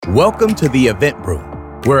Welcome to the Event Brew,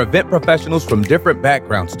 where event professionals from different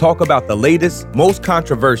backgrounds talk about the latest, most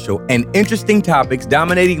controversial, and interesting topics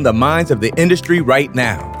dominating the minds of the industry right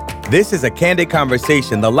now. This is a candid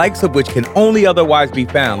conversation, the likes of which can only otherwise be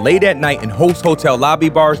found late at night in host hotel lobby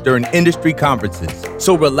bars during industry conferences.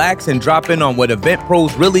 So relax and drop in on what event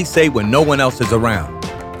pros really say when no one else is around.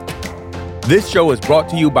 This show is brought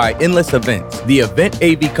to you by Endless Events, the event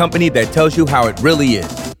AV company that tells you how it really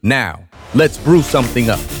is. Now, let's brew something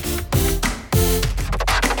up.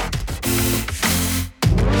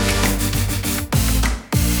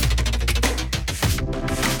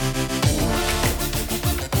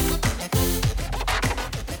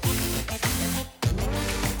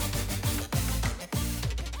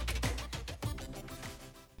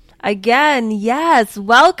 Again, yes.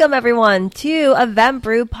 Welcome, everyone, to Event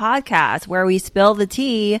Brew Podcast, where we spill the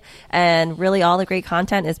tea, and really all the great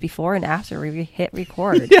content is before and after we hit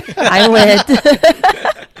record. I'm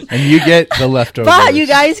with... And you get the leftovers. But you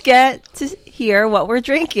guys get to hear what we're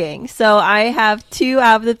drinking. So I have two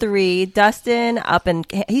out of the three. Dustin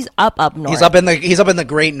he's up north. He's up in the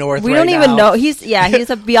great north. We right don't even now. know. He's beyond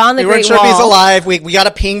the we Great weren't sure Wall. if he's alive. We got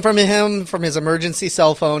a ping from him from his emergency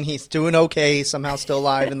cell phone. He's doing okay. Somehow still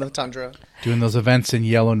alive in the tundra. Doing those events in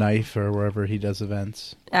Yellowknife or wherever he does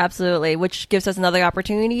events. Absolutely, which gives us another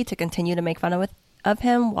opportunity to continue to make fun of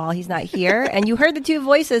him while he's not here. And you heard the two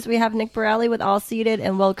voices. We have Nick Borelli with All Seated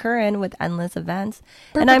and Will Curran with Endless Events.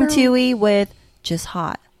 And I'm Thuy with Just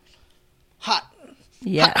Hot. Hot.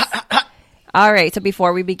 Yes. Hot. All right, so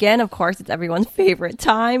before we begin, of course, it's everyone's favorite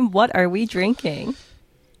time. What are we drinking? I'm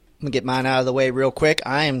going to get mine out of the way real quick.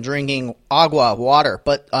 I am drinking agua, water.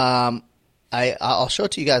 But I'll show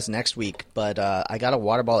it to you guys next week. But I got a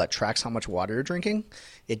water bottle that tracks how much water you're drinking.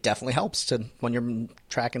 It definitely helps to when you're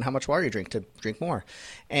tracking how much water you drink to drink more.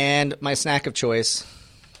 And my snack of choice,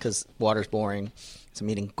 because water's boring, is I'm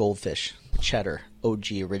eating Goldfish cheddar OG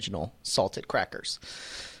original salted crackers.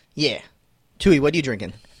 Yeah. Thuy, what are you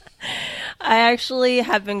drinking? I actually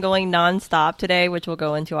have been going nonstop today, which will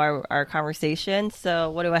go into our conversation.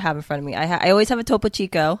 So what do I have in front of me? I always have a Topo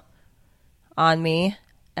Chico on me.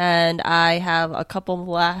 And I have a couple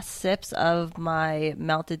last sips of my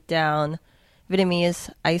melted down Vietnamese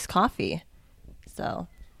iced coffee. So,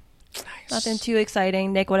 Nothing too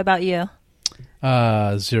exciting. Nick, what about you?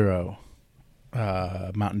 Zero.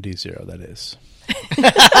 Mountain Dew Zero, that is.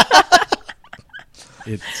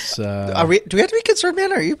 It's. Do we have to be concerned,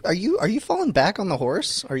 man? Are you falling back on the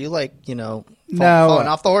horse? Are you No. falling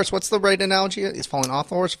off the horse? What's the right analogy? Is falling off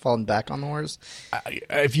the horse, or falling back on the horse?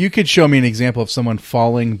 If you could show me an example of someone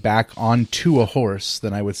falling back onto a horse,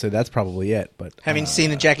 then I would say that's probably it. But Having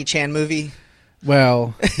seen the Jackie Chan movie?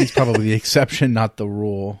 Well, he's probably the exception, not the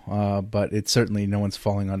rule. But it's certainly no one's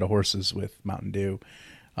falling onto horses with Mountain Dew.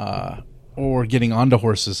 Or getting onto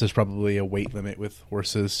horses. There's probably a weight limit with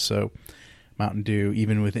horses. So Mountain Dew,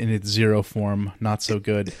 even within its zero form, not so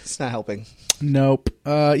good. It's not helping. Nope.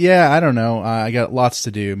 Yeah, I don't know. I got lots to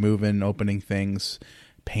do. Moving, opening things,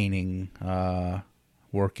 painting,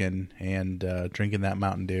 working, and drinking that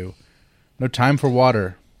Mountain Dew. No time for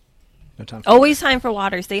water. Always time for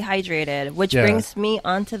water. Stay hydrated. Which brings me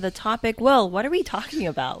onto the topic. Will, what are we talking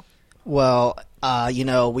about? Well,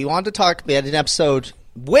 we wanted to talk. We had an episode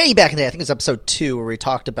way back in the day. I think it was episode 2 where we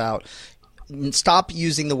talked about stop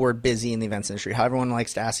using the word busy in the events industry. How everyone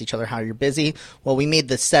likes to ask each other how you're busy. Well, we made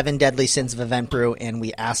the 7 deadly sins of Event Brew, and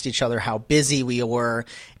we asked each other how busy we were.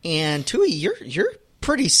 And Thuy, you're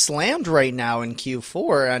pretty slammed right now in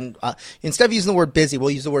Q4. And instead of using the word busy, we'll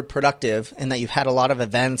use the word productive, and that you've had a lot of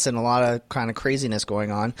events and a lot of kind of craziness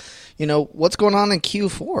going on. What's going on in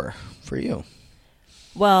Q4 for you?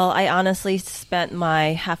 Well, I honestly spent my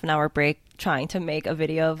half an hour break trying to make a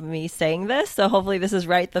video of me saying this, so hopefully this is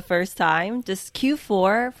right the first time. Just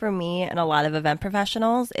Q4 for me and a lot of event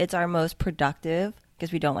professionals, it's our most productive,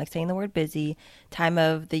 because we don't like saying the word busy, time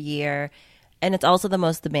of the year, and it's also the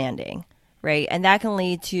most demanding, right? And that can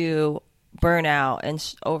lead to burnout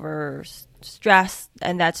and over stress,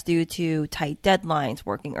 and that's due to tight deadlines,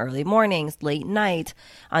 working early mornings, late night,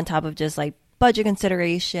 on top of just budget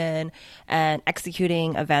consideration and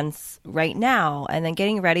executing events right now, and then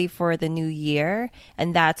getting ready for the new year.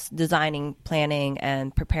 And that's designing, planning,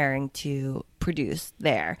 and preparing to produce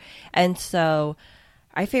there. And so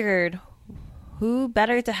I figured, who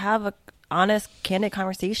better to have a honest, candid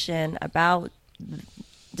conversation about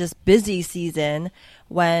just busy season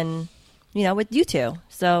when, with you two.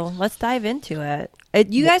 So let's dive into it.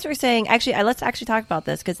 You guys were saying, let's actually talk about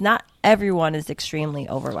this, because not everyone is extremely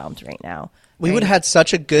overwhelmed right now. We would have had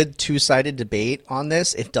such a good two-sided debate on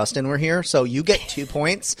this if Dustin were here. So you get 2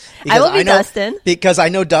 points. I will be Dustin. Because I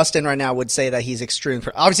know Dustin right now would say that he's extremely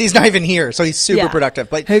obviously he's not even here, so he's super productive.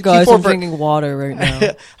 But hey guys, I'm drinking water right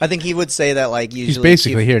now. I think he would say that like usually he's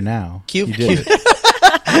basically here now. You did it.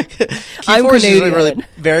 Q4 is usually really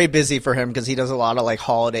very busy for him because he does a lot of like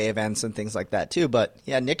holiday events and things like that too. But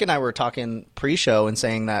yeah, Nick and I were talking pre-show and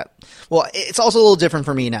saying that, well, it's also a little different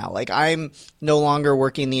for me now. Like I'm no longer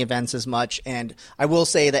working the events as much. And I will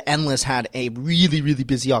say that Endless had a really, really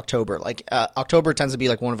busy October. Like October tends to be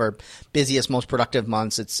like one of our busiest, most productive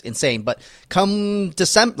months. It's insane. But come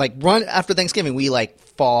December, like run after Thanksgiving, we like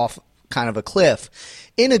fall off kind of a cliff.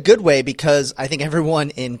 In a good way, because I think everyone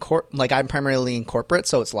in like I'm primarily in corporate,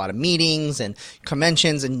 so it's a lot of meetings and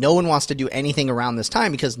conventions, and no one wants to do anything around this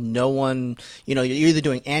time because no one, you're either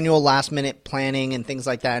doing annual last minute planning and things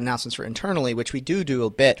like that, announcements for internally, which we do a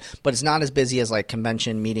bit, but it's not as busy as like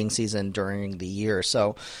convention meeting season during the year.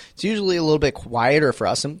 So it's usually a little bit quieter for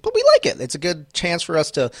us, but we like it. It's a good chance for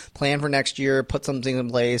us to plan for next year, put something in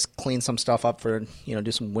place, clean some stuff up for,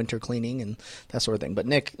 do some winter cleaning and that sort of thing. But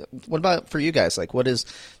Nick, what about for you guys? Like, what is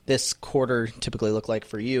this quarter typically look like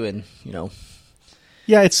for you? And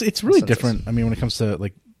yeah, it's really different. I mean, when it comes to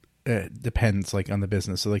like depends like on the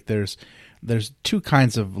business. So like there's two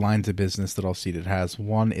kinds of lines of business that All Seated has.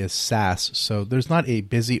 One is SaaS, so there's not a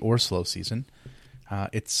busy or slow season.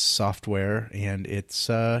 It's software, and it's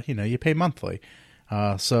you pay monthly.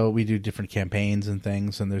 So we do different campaigns and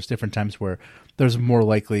things, and there's different times where there's more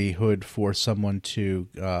likelihood for someone to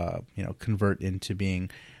convert into being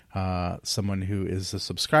someone who is a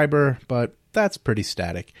subscriber, but that's pretty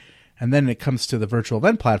static. And then it comes to the virtual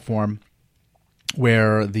event platform,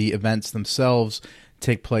 where the events themselves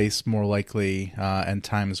take place more likely and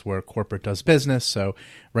times where corporate does business. So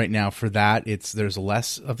right now for that, there's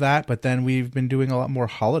less of that, but then we've been doing a lot more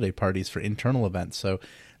holiday parties for internal events. So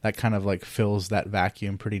that kind of like fills that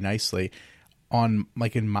vacuum pretty nicely. On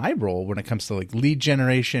like in my role, when it comes to like lead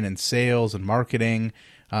generation and sales and marketing,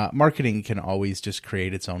 marketing can always just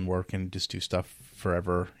create its own work and just do stuff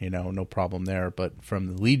forever, no problem there. But from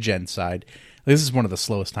the lead gen side, this is one of the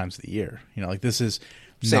slowest times of the year. Like this is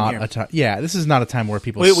not a time. Yeah, this is not a time where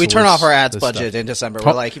people we turn off our ads budget in December.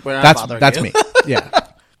 We're like, we're not bothering that's you. me. Yeah,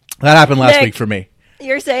 that happened last week for me.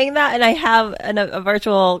 You're saying that, and I have a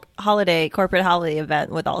virtual corporate holiday event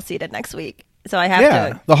with All Seated next week. So I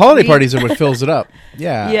have to. The holiday parties are what fills it up.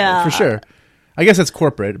 Yeah, for sure. I guess it's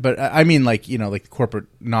corporate, but I mean like corporate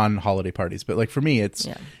non-holiday parties. But like for me, it's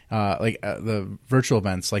the virtual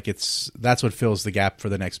events. Like that's what fills the gap for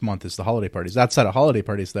the next month is the holiday parties. Outside of holiday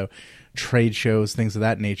parties, though, trade shows, things of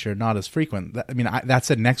that nature, not as frequent. That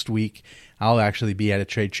said, next week I'll actually be at a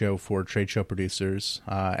trade show for trade show producers,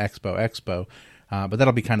 Expo. But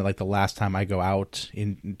that'll be kind of like the last time I go out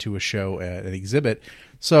into a show, an exhibit.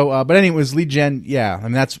 So, but anyways, lead gen, yeah. I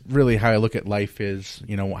mean, that's really how I look at life is,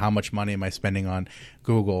 how much money am I spending on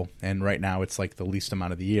Google? And right now it's like the least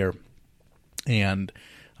amount of the year. And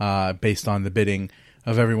based on the bidding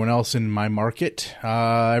of everyone else in my market,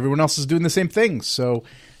 everyone else is doing the same thing. So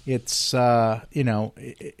it's,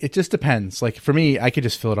 it just depends. Like for me, I could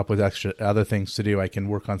just fill it up with extra other things to do. I can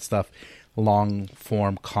work on stuff, long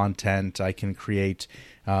form content. I can create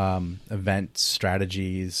event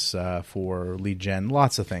strategies for lead gen,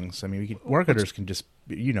 lots of things. I mean, marketers can just,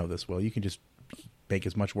 this, Will, you can just make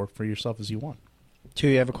as much work for yourself as you want.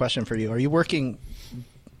 Thuy, I have a question for you. Are you working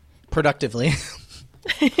productively?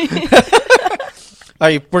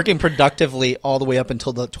 Are you working productively all the way up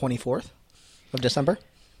until the 24th of December?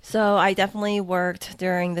 So I definitely worked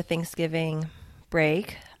during the Thanksgiving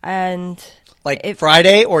break, and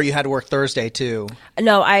Friday, or you had to work Thursday too?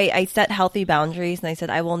 No, I set healthy boundaries, and I said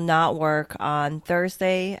I will not work on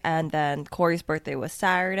Thursday, and then Corey's birthday was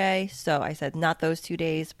Saturday, so I said not those 2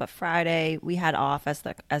 days, but Friday we had off as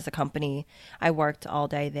a company. I worked all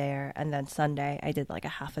day there, and then Sunday I did like a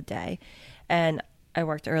half a day, and I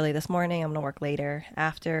worked early this morning. I'm going to work later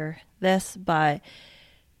after this, but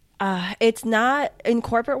it's not in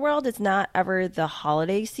corporate world. It's not ever the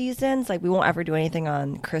holiday seasons. Like we won't ever do anything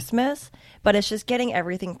on Christmas, but it's just getting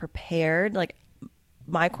everything prepared. Like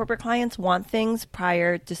my corporate clients want things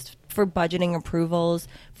prior just for budgeting approvals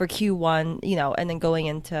for Q1, and then going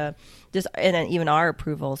into and then even our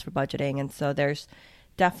approvals for budgeting. And so there's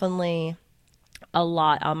definitely a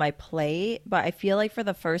lot on my plate, but I feel like for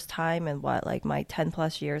the first time in my 10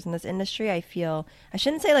 plus years in this industry, I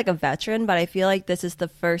shouldn't say like a veteran, but I feel like this is the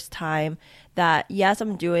first time that yes,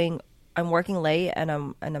 I'm working late and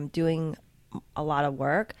I'm doing a lot of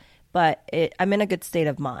work, but I'm in a good state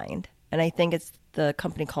of mind. And I think it's the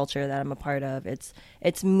company culture that I'm a part of.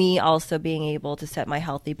 It's me also being able to set my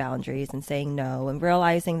healthy boundaries and saying no and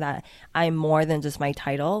realizing that I'm more than just my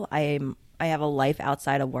title. I have a life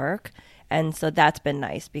outside of work. And so that's been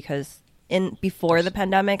nice because before the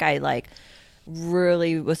pandemic, I like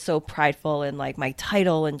really was so prideful in like my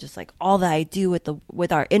title and just like all that I do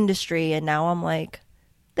with our industry. And now I'm like,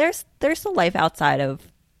 there's a life outside of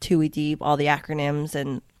Thuy Deep, all the acronyms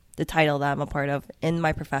and the title that I'm a part of in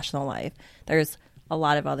my professional life. There's a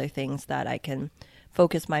lot of other things that I can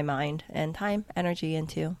focus my mind and time, energy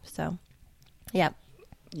into. So, yeah.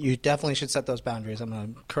 You definitely should set those boundaries. I'm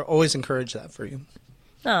going to always encourage that for you.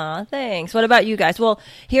 Aw, thanks. What about you guys? Well,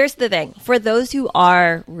 here's the thing. For those who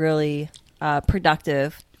are really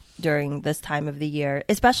productive during this time of the year,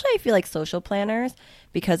 especially I feel like social planners,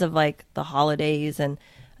 because of like the holidays and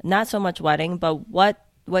not so much wedding, but what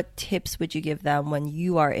tips would you give them when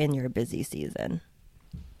you are in your busy season?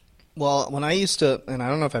 Well, when I used to, and I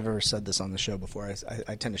don't know if I've ever said this on the show before,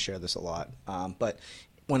 I tend to share this a lot, but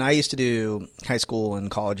when I used to do high school and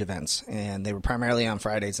college events, and they were primarily on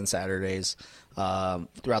Fridays and Saturdays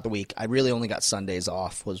throughout the week, I really only got Sundays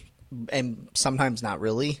off, and sometimes not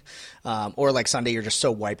really, or like Sunday you're just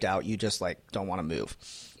so wiped out you just like don't want to move.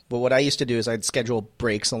 But what I used to do is I'd schedule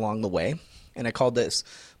breaks along the way, and I called this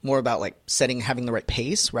more about like having the right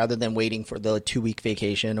pace rather than waiting for the 2-week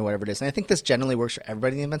vacation or whatever it is. And I think this generally works for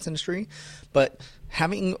everybody in the events industry, but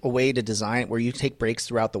having a way to design it where you take breaks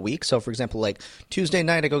throughout the week. So for example, like Tuesday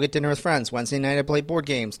night, I go get dinner with friends. Wednesday night, I play board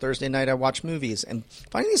games. Thursday night, I watch movies. And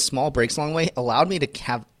finding these small breaks along the way allowed me to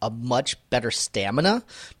have a much better stamina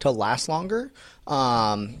to last longer.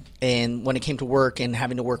 And when it came to work and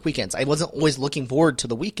having to work weekends, I wasn't always looking forward to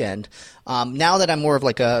the weekend. Now that I'm more of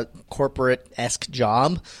like a corporate-esque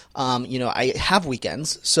job, I have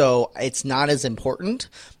weekends, so it's not as important,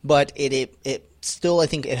 but it still, I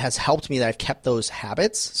think it has helped me that I've kept those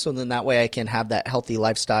habits. So then that way I can have that healthy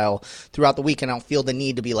lifestyle throughout the week and I don't feel the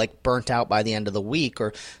need to be like burnt out by the end of the week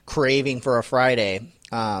or craving for a Friday.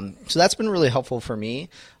 So that's been really helpful for me.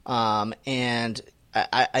 And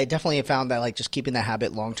I definitely have found that like just keeping that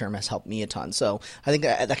habit long term has helped me a ton. So I think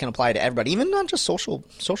that can apply to everybody, even not just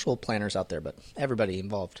social planners out there, but everybody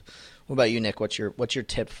involved. What about you, Nick? What's your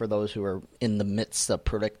tip for those who are in the midst of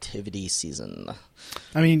productivity season?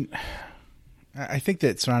 I mean, I think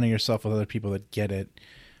that surrounding yourself with other people that get it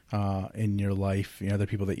in your life, other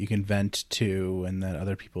people that you can vent to, and then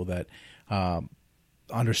other people that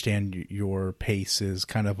understand your pace is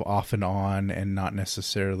kind of off and on, and not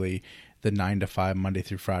necessarily the 9 to 5 Monday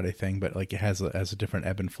through Friday thing, but like it has a different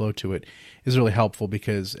ebb and flow to it, is really helpful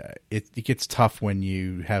because it gets tough when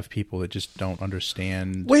you have people that just don't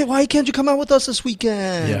understand. Wait, why can't you come out with us this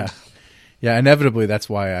weekend? Yeah. Inevitably, that's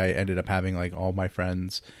why I ended up having like all my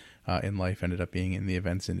friends in life ended up being in the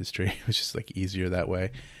events industry. It was just like easier that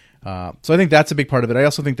way. So I think that's a big part of it. I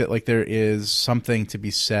also think that like there is something to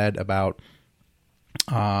be said about.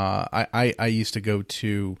 I used to go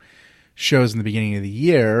to shows in the beginning of the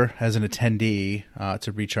year as an attendee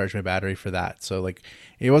to recharge my battery for that. So like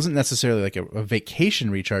it wasn't necessarily like a vacation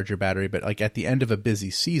recharge your battery, but like at the end of a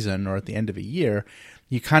busy season or at the end of a year,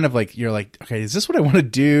 you kind of like, you're like, okay, is this what I want to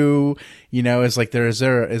do? Is like, is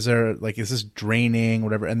this draining,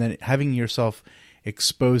 whatever. And then having yourself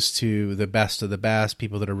exposed to the best of the best,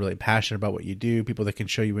 people that are really passionate about what you do, people that can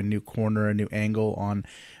show you a new corner, a new angle on,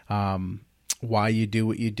 why you do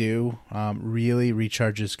what you do, really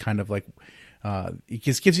recharges kind of like, it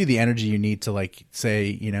just gives you the energy you need to like say,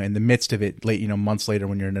 in the midst of it late, months later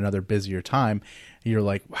when you're in another busier time, you're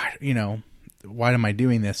like, why am I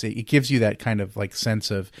doing this? It gives you that kind of like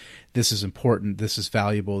sense of this is important, this is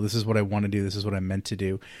valuable, this is what I want to do, this is what I'm meant to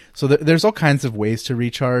do. So there's all kinds of ways to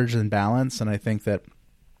recharge and balance. And I think that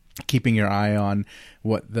keeping your eye on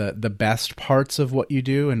what the best parts of what you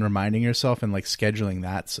do and reminding yourself and like scheduling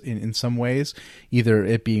that in some ways, either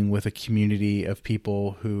it being with a community of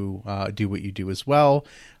people who do what you do as well,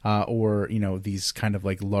 or, these kind of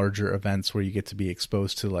like larger events where you get to be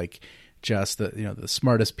exposed to like just the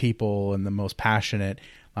smartest people and the most passionate.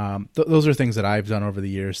 Those are things that I've done over the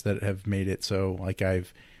years that have made it so like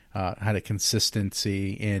I've had a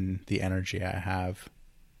consistency in the energy I have.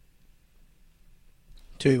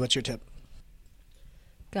 Thuy, what's your tip?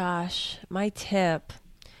 Gosh, my tip.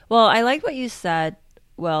 Well, I like what you said,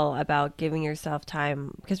 Will, about giving yourself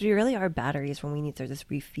time, because we really are batteries when we need to just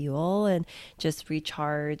refuel and just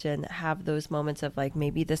recharge and have those moments of like,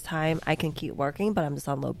 maybe this time I can keep working, but I'm just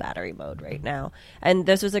on low battery mode right now. And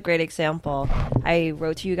this was a great example. I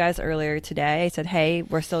wrote to you guys earlier today. I said, hey,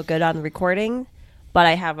 we're still good on recording, But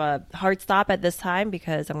I have a hard stop at this time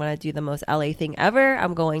because I'm going to do the most LA thing ever.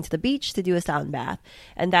 I'm going to the beach to do a sound bath.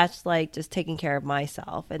 And that's like just taking care of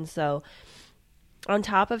myself. And so on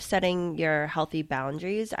top of setting your healthy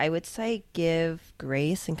boundaries, I would say give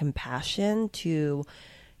grace and compassion to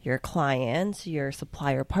your clients, your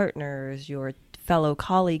supplier partners, your fellow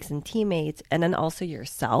colleagues and teammates, and then also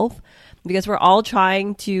yourself, because we're all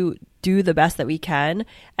trying to do the best that we can,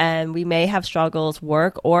 and we may have struggles,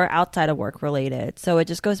 work or outside of work related. So it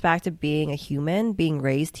just goes back to being a human, being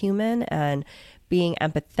raised human, and being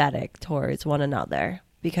empathetic towards one another.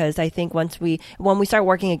 Because I think when we start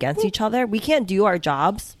working against each other, we can't do our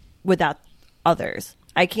jobs without others.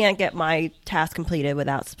 I can't get my task completed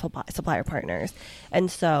without supplier partners.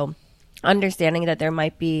 And so understanding that there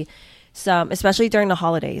might be some, especially during the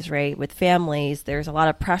holidays, right, with families, there's a lot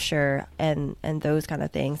of pressure and those kind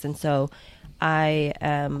of things. And so I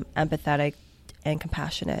am empathetic and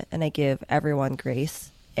compassionate, and I give everyone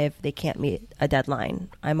grace if they can't meet a deadline.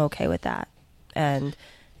 I'm okay with that. And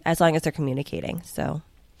as long as they're communicating. So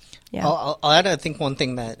yeah. I'll add, I think, one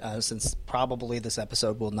thing that since probably this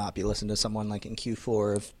episode will not be listened to someone like in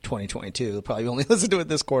Q4 of 2022, they'll probably only listen to it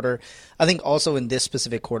this quarter. I think also in this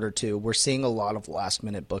specific quarter too, we're seeing a lot of last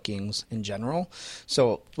minute bookings in general.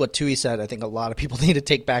 So what Thuy said, I think a lot of people need to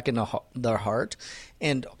take back into their heart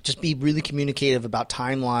and just be really communicative about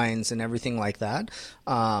timelines and everything like that.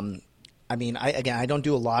 I mean, I don't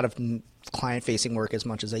do a lot of client-facing work as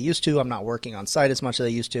much as I used to. I'm not working on site as much as I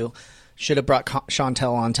used to. Should have brought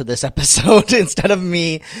Chantel onto this episode instead of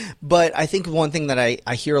me. But I think one thing that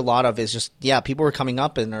I hear a lot of is just, people are coming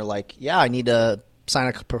up and they're like, I need to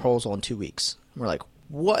sign a proposal in 2 weeks. And we're like,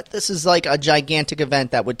 what? This is like a gigantic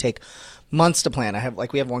event that would take months to plan.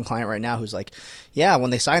 We have one client right now who's like,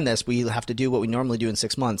 when they sign this, we have to do what we normally do in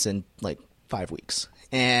 6 months in like 5 weeks.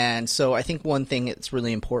 And so I think one thing it's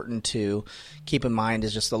really important to keep in mind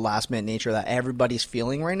is just the last minute nature that everybody's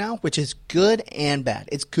feeling right now, which is good and bad.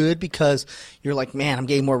 It's good because you're like, man, I'm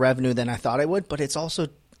getting more revenue than I thought I would, but it's also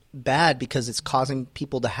bad because it's causing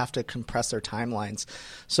people to have to compress their timelines.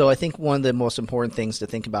 So I think one of the most important things to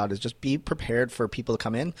think about is just be prepared for people to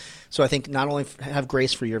come in. So I think not only have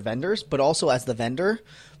grace for your vendors, but also as the vendor,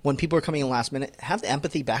 when people are coming in last minute, have the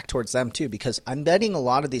empathy back towards them too, because I'm betting a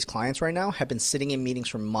lot of these clients right now have been sitting in meetings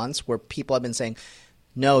for months where people have been saying,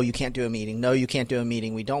 no, you can't do a meeting. No, you can't do a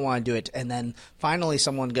meeting. We don't want to do it. And then finally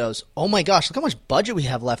someone goes, oh my gosh, look how much budget we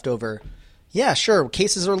have left over. Yeah, sure.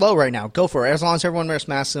 Cases are low right now. Go for it. As long as everyone wears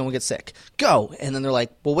masks and no one gets sick. Go. And then they're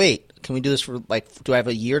like, well, wait, can we do this for do I have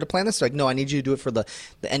a year to plan this? They're like, no, I need you to do it for the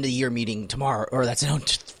end of the year meeting tomorrow, or that's in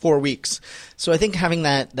 4 weeks. So I think having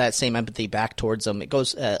that same empathy back towards them, it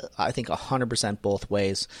goes, I think 100% both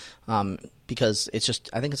ways, because it's just,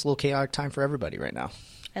 I think it's a little chaotic time for everybody right now.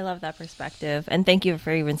 I love that perspective. And thank you for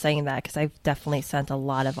even saying that, because I've definitely sent a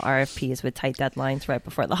lot of RFPs with tight deadlines right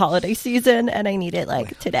before the holiday season, and I need it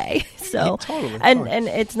today. So, totally. And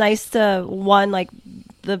it's nice to,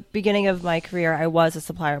 the beginning of my career, I was a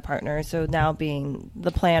supplier partner. So now being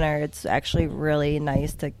the planner, it's actually really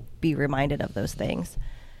nice to be reminded of those things.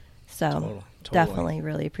 So Totally. definitely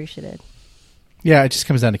really appreciated. Yeah, it just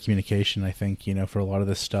comes down to communication, I think, for a lot of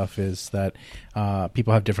this stuff is that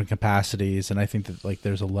people have different capacities, and I think that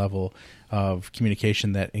there's a level of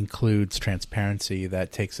communication that includes transparency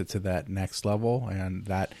that takes it to that next level, and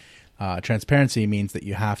that transparency means that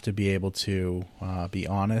you have to be able to be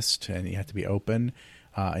honest, and you have to be open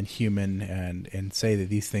and human, and say that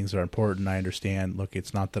these things are important. I understand. Look,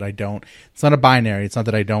 it's not that it's not a binary. It's not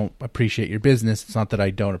that I don't appreciate your business. It's not that I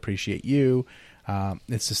don't appreciate you.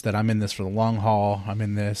 It's just that I'm in this for the long haul. I'm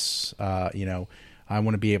in this, I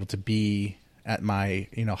want to be able to be at my,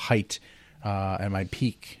 height, at my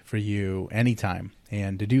peak for you anytime.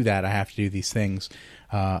 And to do that, I have to do these things.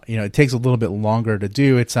 It takes a little bit longer to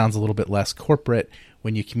do. It sounds a little bit less corporate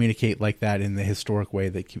when you communicate like that in the historic way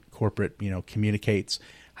that corporate, communicates.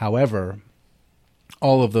 However,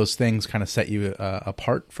 all of those things kind of set you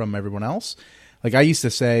apart from everyone else. Like I used to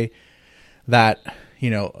say that,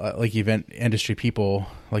 event industry people,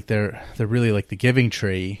 they're really like the giving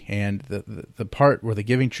tree, and the part where the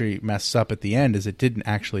giving tree messes up at the end is it didn't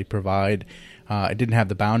actually provide, it didn't have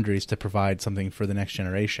the boundaries to provide something for the next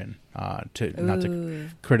generation. Not to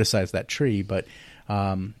criticize that tree, but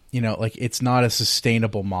it's not a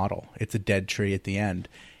sustainable model. It's a dead tree at the end.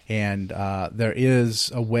 And there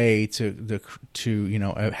is a way to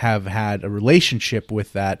have had a relationship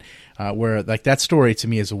with that, where that story to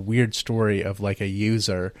me is a weird story of a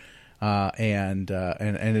user and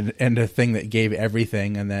a thing that gave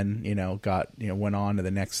everything and then went on to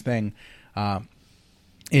the next thing.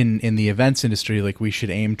 in the events industry, like, we should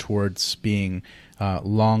aim towards being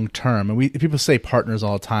long term. And people say partners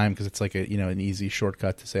all the time because it's like an easy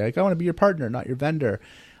shortcut to say, like, I want to be your partner, not your vendor.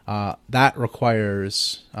 That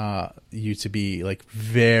requires you to be like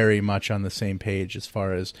very much on the same page as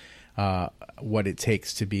far as what it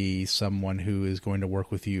takes to be someone who is going to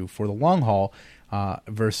work with you for the long haul,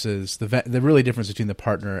 versus the really difference between the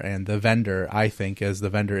partner and the vendor, I think, as the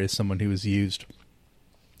vendor is someone who is used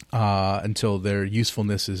until their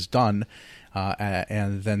usefulness is done,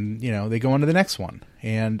 and then they go on to the next one.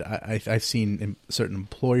 And I've seen certain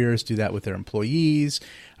employers do that with their employees.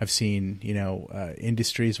 I've seen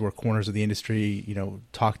industries where corners of the industry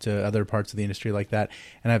talk to other parts of the industry like that.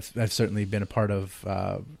 And I've certainly been a part of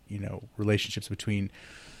relationships between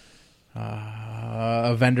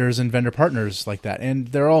vendors and vendor partners like that, and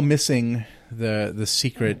they're all missing the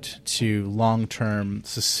secret to long-term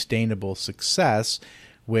sustainable success,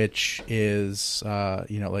 which is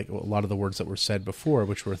like a lot of the words that were said before,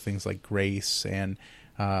 which were things like grace and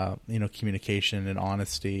communication and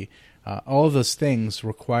honesty. All of those things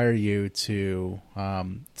require you to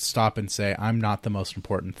stop and say, I'm not the most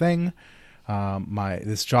important thing.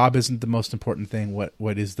 This job isn't the most important thing.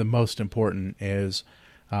 What is the most important is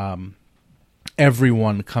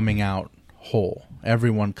everyone coming out whole,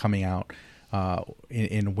 everyone coming out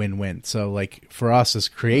in win-win. So, like, for us as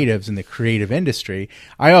creatives in the creative industry,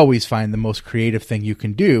 I always find the most creative thing you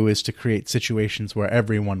can do is to create situations where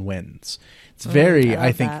everyone wins. It's very,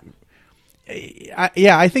 I think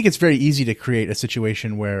it's very easy to create a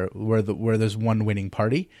situation where there's one winning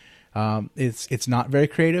party. It's not very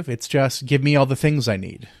creative. It's just give me all the things I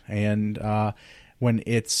need. And when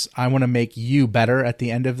I want to make you better at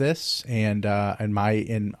the end of this, and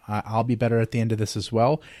I'll be better at the end of this as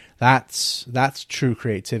well. That's true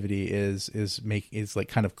creativity is like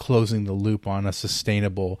kind of closing the loop on a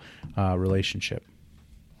sustainable relationship.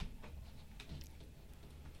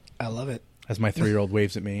 I love it. As my 3-year-old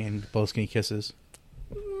waves at me and blows me kisses.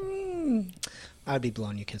 I'd be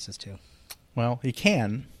blowing you kisses too. Well, you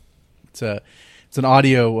can. It's an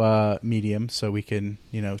audio medium, so we can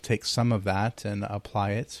take some of that and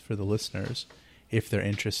apply it for the listeners if they're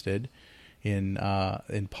interested in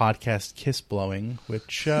podcast kiss blowing,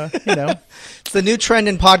 which it's the new trend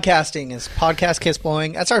in podcasting is podcast kiss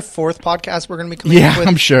blowing. That's our 4th podcast we're going to be coming up with.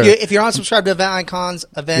 I'm sure. If you're not subscribed to Event Icons,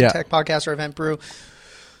 Event Tech Podcast, or Event Brew,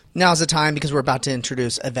 now's the time, because we're about to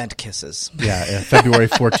introduce event kisses. Yeah, February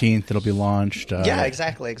 14th it'll be launched.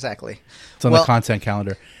 Exactly. It's on the content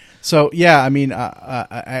calendar. So I mean, I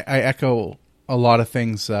echo a lot of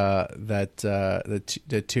things that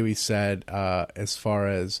Thuy said as far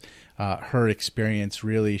as her experience.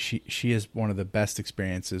 Really, she has one of the best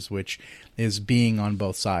experiences, which is being on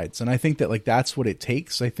both sides. And I think that that's what it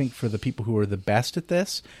takes. I think for the people who are the best at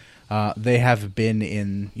this, they have been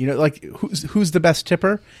in who's the best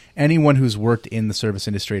tipper? Anyone who's worked in the service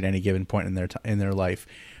industry at any given point in their life.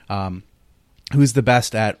 Who's the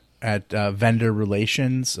best at vendor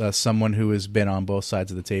relations? Someone who has been on both sides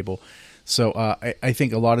of the table. So I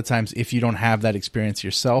think a lot of times, if you don't have that experience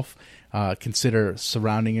yourself, consider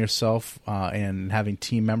surrounding yourself and having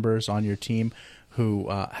team members on your team who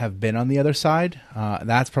have been on the other side.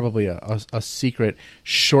 That's probably a secret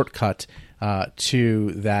shortcut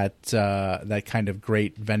to that kind of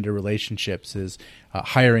great vendor relationships, is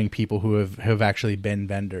hiring people who have actually been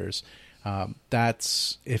vendors.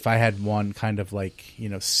 That's, if I had one kind of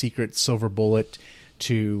secret silver bullet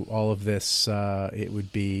to all of this, it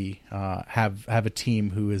would be have a team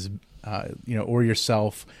who is or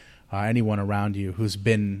yourself, anyone around you who's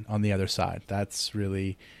been on the other side. That's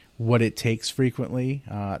really what it takes frequently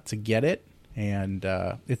to get it, and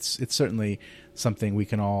it's certainly something we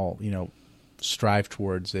can all strive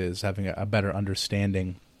towards, is having a better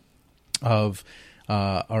understanding of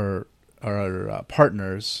our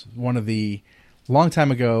partners. One of the long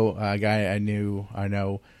time ago, a guy I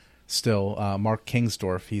know still, Mark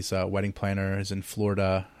Kingsdorf. He's a wedding planner. Is in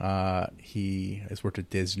Florida. He has worked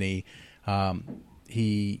at Disney.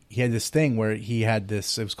 He had this thing where he had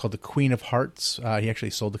this. It was called the Queen of Hearts. He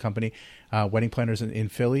actually sold the company, wedding planners in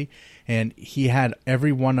Philly, and he had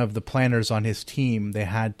every one of the planners on his team. They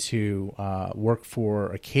had to work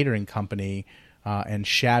for a catering company and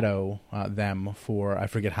shadow them for I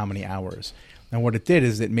forget how many hours. And what it did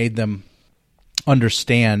is it made them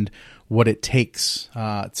understand what it takes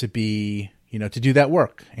to be, to do that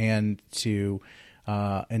work, and to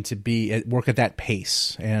work at that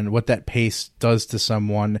pace, and what that pace does to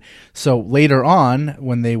someone. So later on,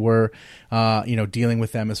 when they were, dealing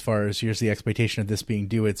with them as far as here's the expectation of this being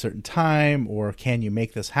due at a certain time, or can you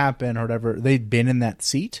make this happen, or whatever, they'd been in that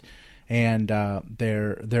seat. and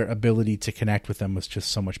their ability to connect with them was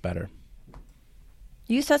just so much better.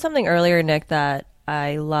 You said something earlier, Nick, that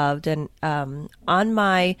I loved, and on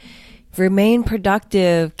my remain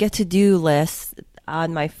productive get to do list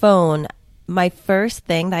on my phone, my first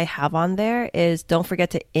thing that I have on there is don't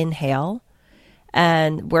forget to inhale.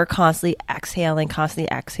 And we're constantly exhaling.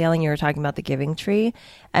 You were talking about the giving tree.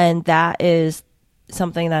 And that is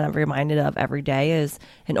something that I'm reminded of every day is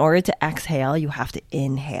in order to exhale, you have to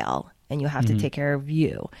inhale and you have to take care of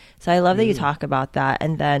you. So I love that you talk about that.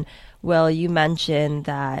 And then, Will, you mentioned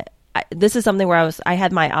that this is something where I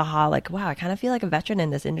had my aha, like, wow, I kind of feel like a veteran in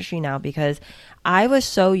this industry now because I was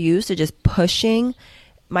so used to just pushing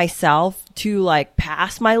myself to like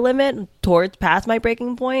past my limit towards past my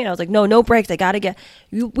breaking point. I was like, no breaks. I gotta get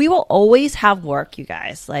we will always have work, you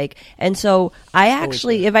guys, like, and so I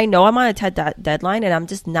actually, if I know I'm on a deadline and I'm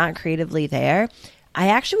just not creatively there, I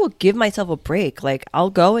actually will give myself a break. Like, I'll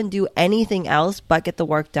go and do anything else but get the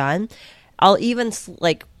work done. I'll even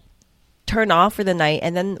like turn off for the night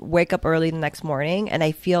and then wake up early the next morning and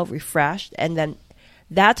I feel refreshed. And then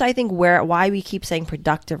that's, I think, why we keep saying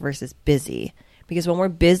productive versus busy. Because when we're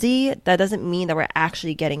busy, that doesn't mean that we're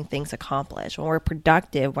actually getting things accomplished. When we're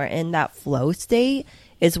productive, we're in that flow state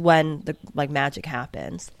is when the like magic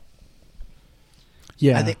happens.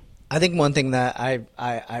 Yeah. I think one thing that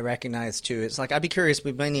I recognize too is like I'd be curious.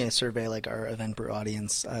 We might need to survey like our Event Brew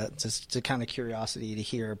audience just to kind of curiosity to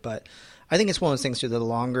hear. But I think it's one of those things too. The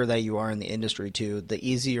longer that you are in the industry too, the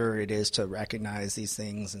easier it is to recognize these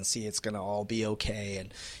things and see it's going to all be okay,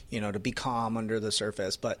 and to be calm under the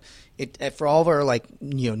surface. But for all of our like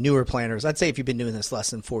newer planners, I'd say if you've been doing this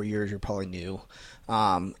less than 4 years, you're probably new.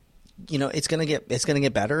 It's gonna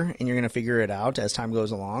get better, and you're gonna figure it out as time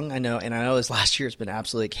goes along. I know this last year has been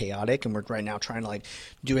absolutely chaotic, and we're right now trying to like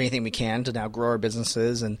do anything we can to now grow our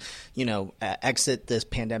businesses and exit this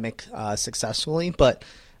pandemic successfully. But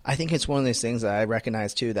I think it's one of those things that I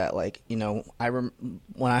recognize too that like when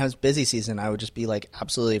I was busy season, I would just be like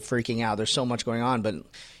absolutely freaking out. There's so much going on, but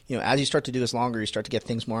as you start to do this longer, you start to get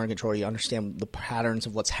things more in control. You understand the patterns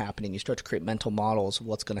of what's happening. You start to create mental models of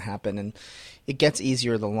what's going to happen, and it gets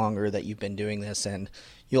easier the longer that you've been doing this. And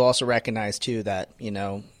you'll also recognize too that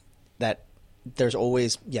that there's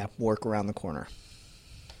always work around the corner.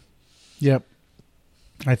 Yep,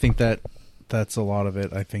 I think that's a lot of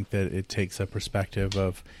it. I think that it takes a perspective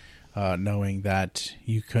of knowing that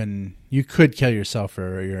you could kill yourself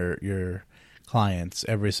for your clients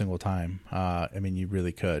every single time. I mean, you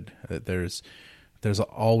really could. There's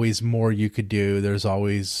always more you could do. There's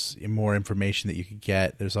always more information that you could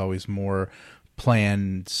get. There's always more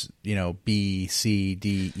plans, B, C,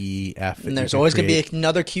 D, E, F. And there's always going to be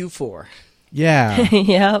another Q4. Yeah.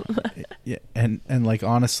 Yep. Yeah. And like,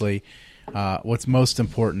 honestly, what's most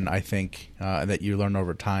important, I think, that you learn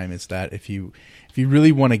over time is that if you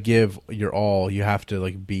really want to give your all, you have to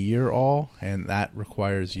like be your all, and that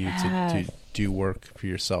requires you to do work for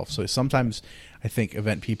yourself. So sometimes I think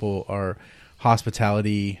event people are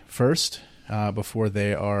hospitality first before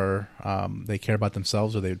they are they care about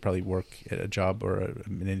themselves, or they would probably work at a job or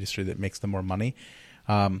an industry that makes them more money.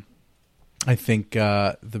 I think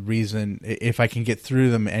the reason, if I can get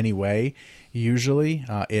through them anyway, usually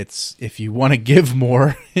it's if you want to give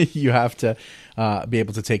more, you have to be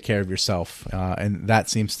able to take care of yourself, and that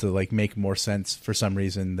seems to like make more sense for some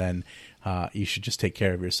reason than you should just take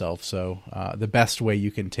care of yourself. So the best way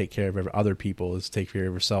you can take care of other people is take care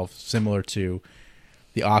of yourself, similar to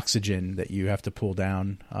the oxygen that you have to pull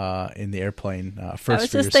down in the airplane first. I was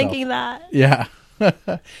just yourself. thinking that. Yeah.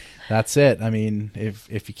 That's it. I mean,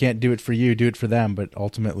 if you can't do it for you, do it for them. But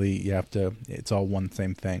ultimately, you have to. It's all one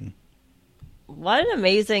same thing. What an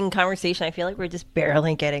amazing conversation! I feel like we're just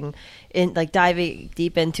barely getting in, like diving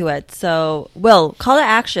deep into it. So, Will, call to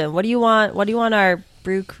action. What do you want? What do you want our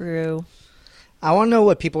Brew Crew? I want to know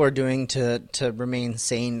what people are doing to remain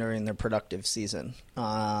sane during their productive season,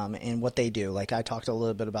 and what they do. Like I talked a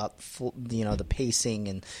little bit about, the pacing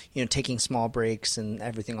and, taking small breaks and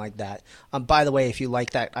everything like that. By the way, if you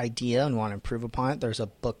like that idea and want to improve upon it, there's a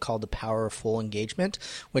book called The Power of Full Engagement,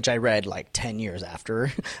 which I read like 10 years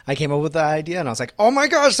after I came up with that idea. And I was like, oh my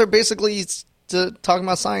gosh, they're basically talking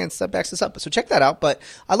about science that backs this up. So check that out. But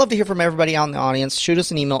I'd love to hear from everybody out in the audience. Shoot us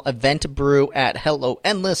an email,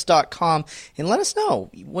 eventbrew@helloendless.com, and let us know,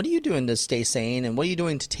 what are you doing to stay sane, and what are you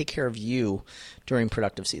doing to take care of you during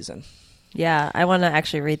productive season? Yeah, I want to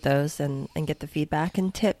actually read those and get the feedback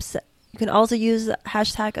and tips. You can also use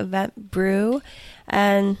hashtag Event Brew.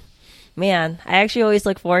 And man, I actually always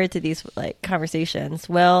look forward to these like conversations.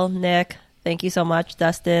 Will, Nick, thank you so much.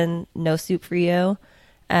 Dustin, no soup for you.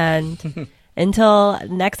 And until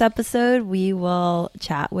next episode, we will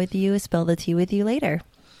chat with you, spill the tea with you later.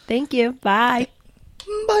 Thank you. Bye.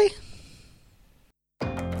 Bye.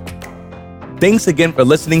 Thanks again for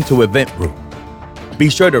listening to Event Brew. Be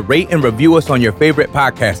sure to rate and review us on your favorite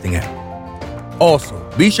podcasting app. Also,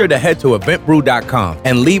 be sure to head to eventbrew.com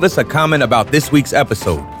and leave us a comment about this week's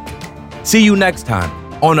episode. See you next time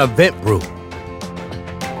on Event Brew.